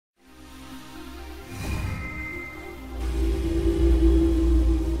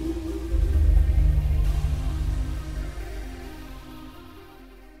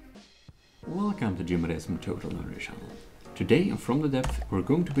Jim Total Knowledge channel. Today and from the depth we're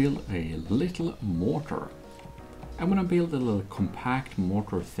going to build a little mortar. I'm gonna build a little compact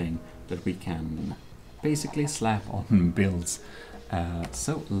mortar thing that we can basically slap on builds.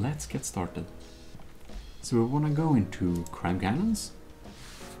 So let's get started. So we want to go into CRAM cannons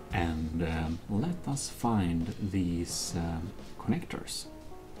and let us find these connectors.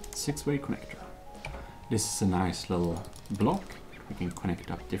 6-way connector. This is a nice little block we can connect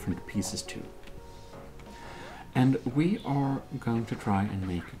up different pieces to. And we are going to try and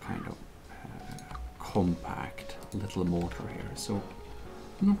make a kind of compact little mortar here. So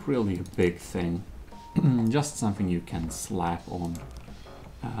not really a big thing, just something you can slap on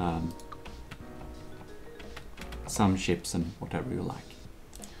some ships and whatever you like.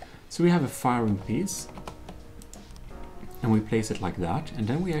 So we have a firing piece and we place it like that, and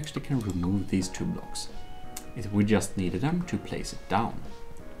then we actually can remove these two blocks. We just needed them to place it down.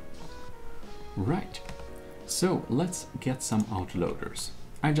 Right, so let's get some autoloaders.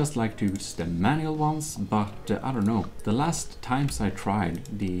 I just like to use the manual ones, but I don't know, the last times I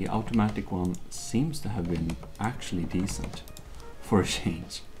tried, the automatic one seems to have been actually decent for a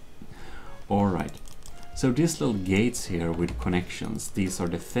change. Alright, so these little gates here with connections, these are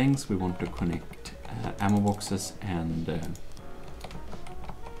the things we want to connect ammo boxes and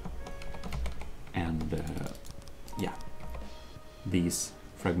yeah, these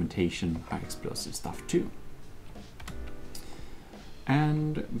fragmentation high explosive stuff too.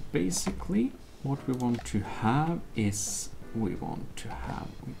 And basically what we want to have is we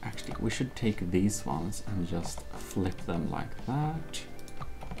should take these ones and just flip them like that.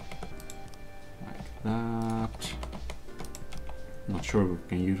 Like that. Not sure we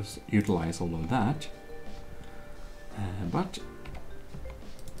can utilize all of that. But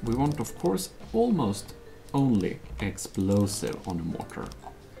we want, of course, almost only explosive on a mortar.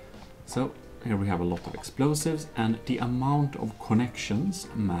 So here we have a lot of explosives, and the amount of connections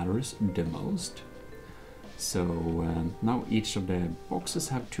matters the most. So now each of the boxes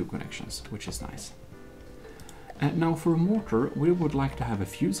have 2 connections, which is nice. Now for a mortar, we would like to have a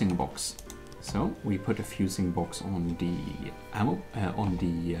fusing box. So we put a fusing box on the ammo, on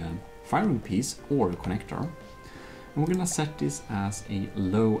the firing piece or a connector. And we're gonna set this as a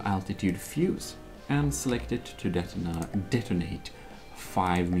low altitude fuse and select it to detonate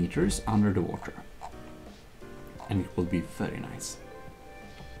 5 meters under the water. And it will be very nice.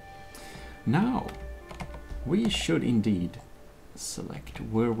 Now, we should indeed select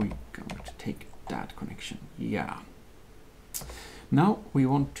where we're going to take that connection. Yeah. Now we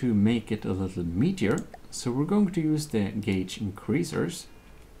want to make it a little meatier, so we're going to use the gauge increasers.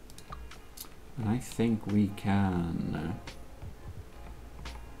 And I think we can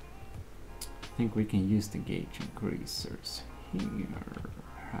use the gauge increasers here,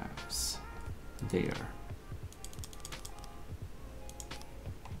 perhaps there,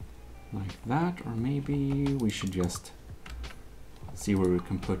 like that, or maybe we should just see where we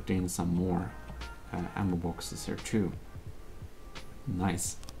can put in some more ammo boxes here too.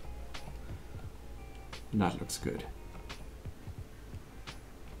 Nice, that looks good.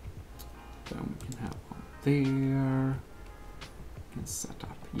 Then we can have one there. We can set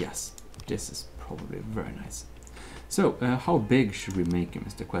up. Yes, this is probably very nice. So, how big should we make him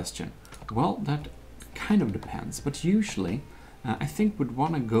is the question. Well, that kind of depends, but usually I think we'd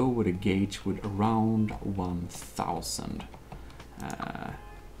want to go with a gauge with around 1000.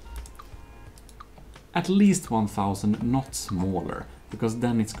 At least 1000, not smaller, because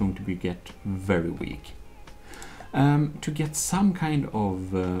then it's going to get very weak. To get some kind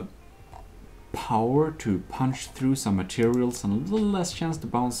of power to punch through some materials and a little less chance to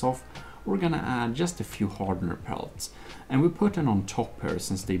bounce off, we're gonna add just a few hardener pellets, and we put them on top here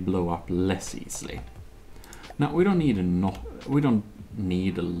since they blow up less easily. Now we don't need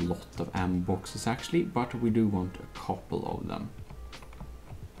a lot of ammo boxes actually, but we do want a couple of them.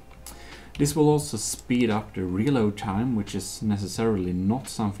 This will also speed up the reload time, which is necessarily not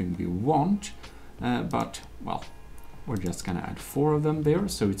something we want, but well, we're just gonna add 4 of them there,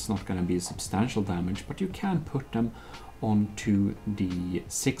 so it's not gonna be substantial damage, but you can put them onto the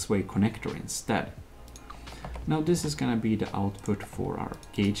 6-way connector instead. Now this is gonna be the output for our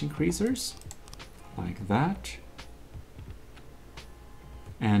gauge increasers, like that.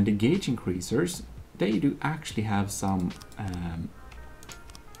 And the gauge increasers, they do actually have some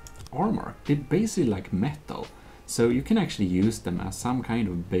armor. They're basically like metal, so you can actually use them as some kind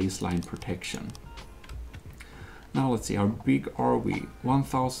of baseline protection. Now let's see, how big are we?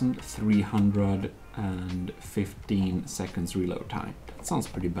 1315 seconds reload time. That sounds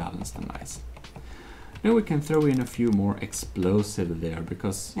pretty balanced and nice. Now we can throw in a few more explosive there,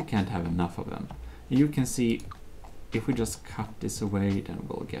 because you can't have enough of them. You can see if we just cut this away, then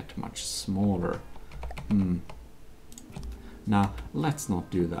we'll get much smaller. Now, let's not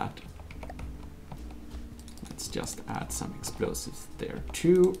do that. Let's just add some explosives there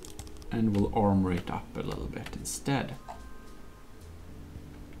too, and we'll armor it up a little bit instead.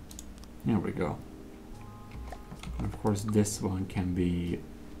 There we go. And of course, this one can be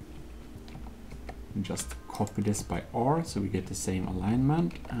just copy this by R so we get the same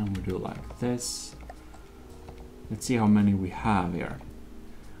alignment, and we do like this. Let's see how many we have here.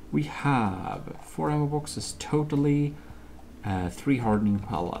 We have 4 ammo boxes totally, 3 hardening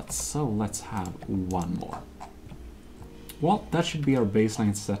pellets, so let's have 1 more. Well, that should be our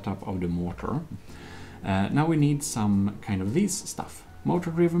baseline setup of the mortar. Now we need some kind of these stuff.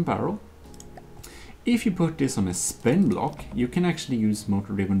 Motor-driven barrel. If you put this on a spin block, you can actually use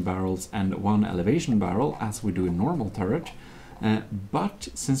motor-driven barrels and 1 elevation barrel as we do in normal turret. But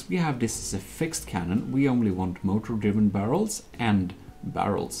since we have this as a fixed cannon, we only want motor-driven barrels and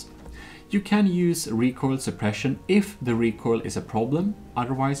barrels. You can use recoil suppression if the recoil is a problem,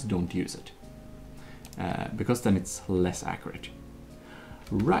 otherwise don't use it. Because then it's less accurate.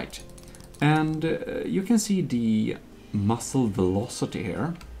 Right, and you can see the muzzle velocity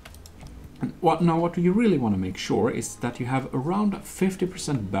here. Now what you really want to make sure is that you have around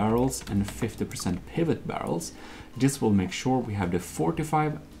 50% barrels and 50% pivot barrels. This will make sure we have the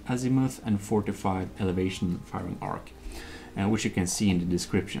 45 azimuth and 45 elevation firing arc, which you can see in the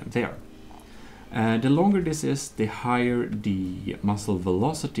description there. The longer this is, the higher the muzzle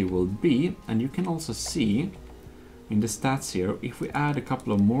velocity will be, and you can also see in the stats here, if we add a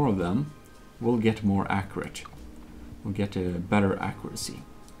couple of more of them, we'll get more accurate. We'll get a better accuracy.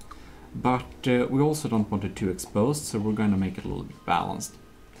 But we also don't want it too exposed, so we're going to make it a little bit balanced.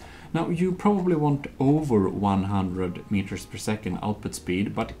 Now, you probably want over 100 meters per second output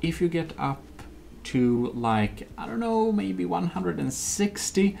speed, but if you get up to like, I don't know, maybe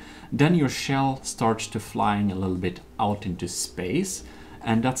 160, then your shell starts to flying a little bit out into space,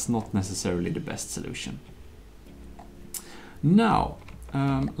 and that's not necessarily the best solution. Now,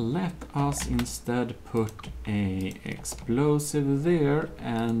 let us instead put a explosive there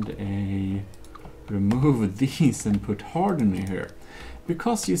and remove these and put hardener here,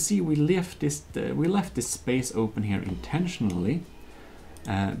 because you see we left this space open here intentionally,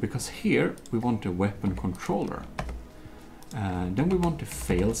 because here we want a weapon controller. Then we want to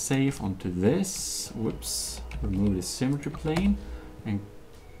fail safe onto this. Whoops! Remove the symmetry plane and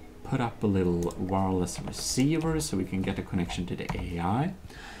put up a little wireless receiver so we can get a connection to the AI.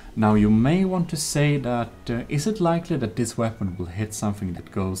 Now you may want to say that is it likely that this weapon will hit something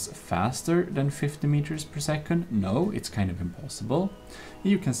that goes faster than 50 meters per second? No, it's kind of impossible.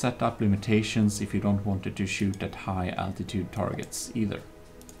 You can set up limitations if you don't want it to shoot at high altitude targets either.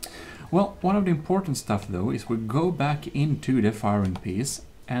 Well, one of the important stuff though is we go back into the firing piece,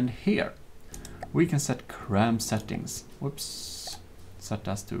 and here we can set CRAM settings. Whoops, set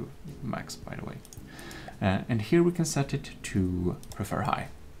as to max by the way. And here we can set it to prefer high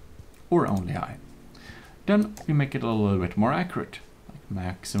or only high. Then we make it a little bit more accurate, like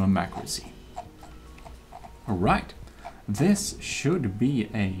maximum accuracy. All right, this should be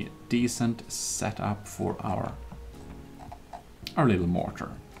a decent setup for our little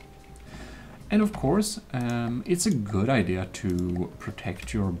mortar. And of course, it's a good idea to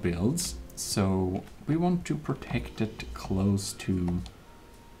protect your builds. So we want to protect it close to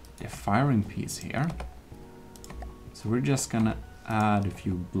the firing piece here. So we're just gonna add a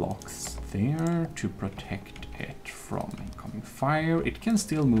few blocks there to protect it from incoming fire. It can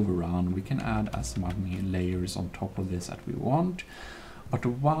still move around. We can add as many layers on top of this as we want, but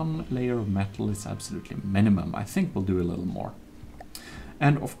 1 layer of metal is absolutely minimum. I think we'll do a little more.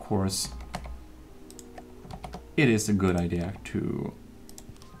 And of course, it is a good idea to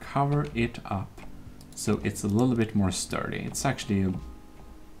cover it up so it's a little bit more sturdy. It's actually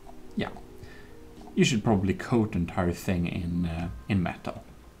yeah, you should probably coat the entire thing in metal.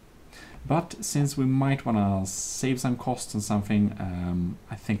 But since we might want to save some costs on something,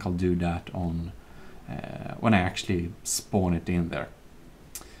 I think I'll do that on when I actually spawn it in there.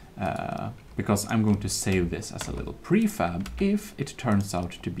 Because I'm going to save this as a little prefab if it turns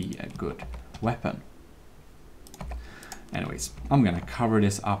out to be a good weapon. Anyways, I'm gonna cover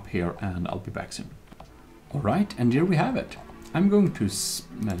this up here and I'll be back soon. Alright, and here we have it. I'm going to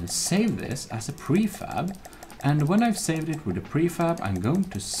save this as a prefab, and when I've saved it with a prefab, I'm going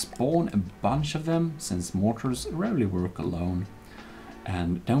to spawn a bunch of them, since mortars rarely work alone.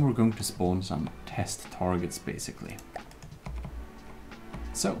 And then we're going to spawn some test targets, basically.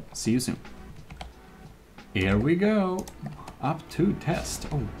 So, see you soon. Here we go. Up to test.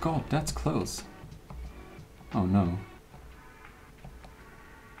 Oh god, that's close. Oh no.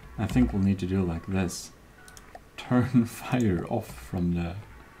 I think we'll need to do like this. Turn fire off from the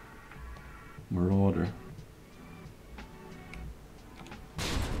Marauder.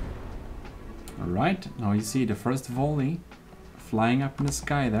 Alright, now you see the first volley flying up in the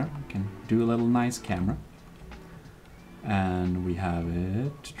sky there. We can do a little nice camera. And we have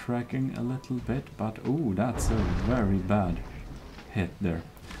it tracking a little bit, but oh, that's a very bad hit there.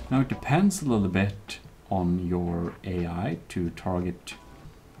 Now it depends a little bit on your AI to target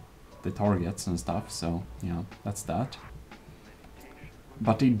the targets and stuff, so yeah, that's that.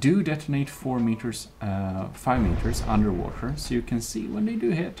 But they do detonate 5 meters underwater, so you can see when they do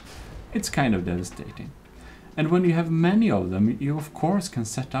hit, it's kind of devastating. And when you have many of them, you of course can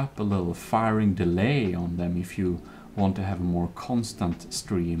set up a little firing delay on them if you want to have a more constant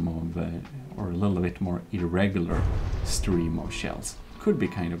stream of, or a little bit more irregular stream of shells. Could be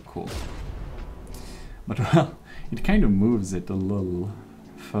kind of cool. But well, it kind of moves it a little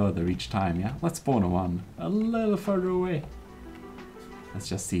further each time, yeah? Let's spawn one a little further away. Let's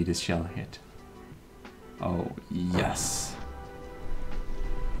just see this shell hit. Oh, yes.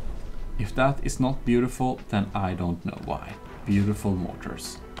 If that is not beautiful, then I don't know why. Beautiful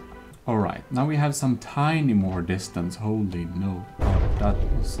mortars. Alright, now we have some tiny more distance. Holy no. Oh, that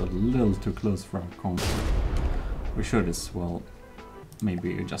was a little too close for our comfort. We should as well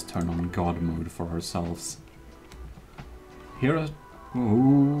maybe just turn on God mode for ourselves. Here are...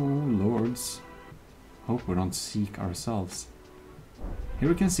 Oh, lords. Hope we don't seek ourselves. Here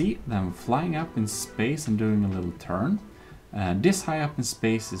we can see them flying up in space and doing a little turn. This high up in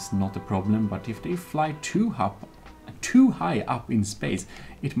space is not a problem, but if they fly too high up in space,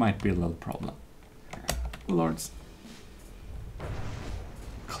 it might be a little problem. Lords.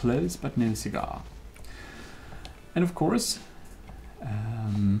 Close but no cigar. And of course,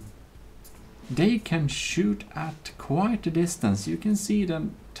 they can shoot at quite a distance. You can see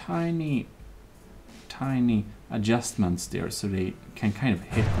them tiny adjustments there, so they can kind of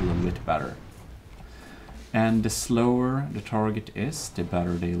hit a little bit better. And the slower the target is, the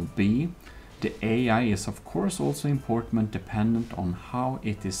better they'll be. The AI is of course also important, dependent on how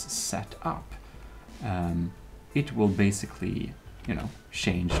it is set up. It will basically, you know,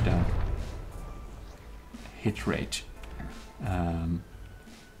 change the hit rate.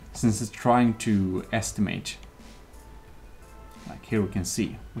 Since it's trying to estimate, like here we can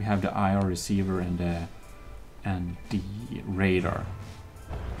see, we have the IR receiver and the radar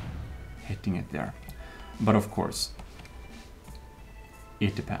hitting it there. But of course,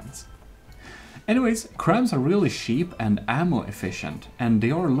 it depends. Anyways, CRAMs are really cheap and ammo efficient, and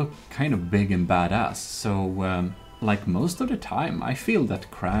they all look kind of big and badass. So, like most of the time, I feel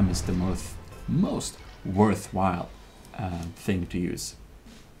that CRAM is the most worthwhile thing to use.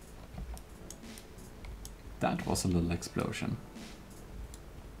 That was a little explosion.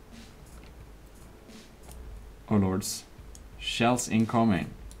 Oh lords, shells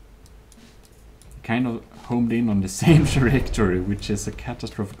incoming. Kind of homed in on the same trajectory, which is a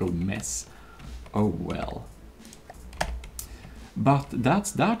catastrophic mess. Oh well. But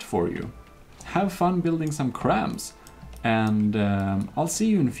that's that for you. Have fun building some CRAMs, and I'll see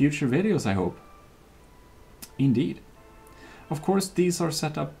you in future videos, I hope. Indeed. Of course, these are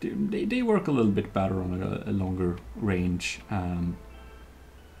set up, they work a little bit better on a longer range. I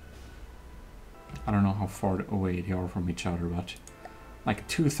don't know how far away they are from each other, but like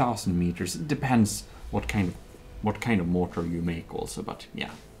 2,000 meters. It depends what kind of mortar you make also, but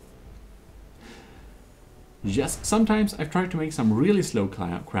yeah. Yes, sometimes I've tried to make some really slow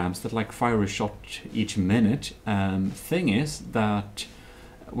CRAMs that like fire a shot each minute. Thing is that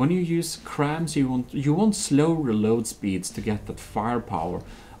when you use CRAMs, you want slow reload speeds to get that firepower,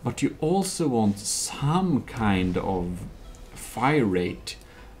 but you also want some kind of fire rate.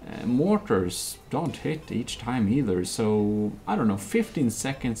 Mortars don't hit each time either, so I don't know, 15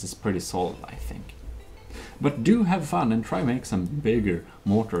 seconds is pretty solid, I think. But do have fun and try make some bigger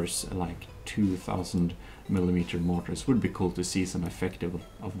mortars, like 2,000 millimeter mortars. Would be cool to see some effect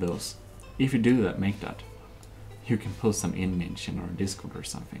of those. If you do that, make that. You can post some image in our Discord or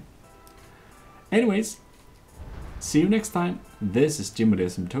something. Anyways, see you next time. This is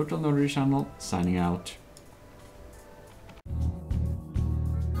Jimodism Total Nerdery Channel signing out.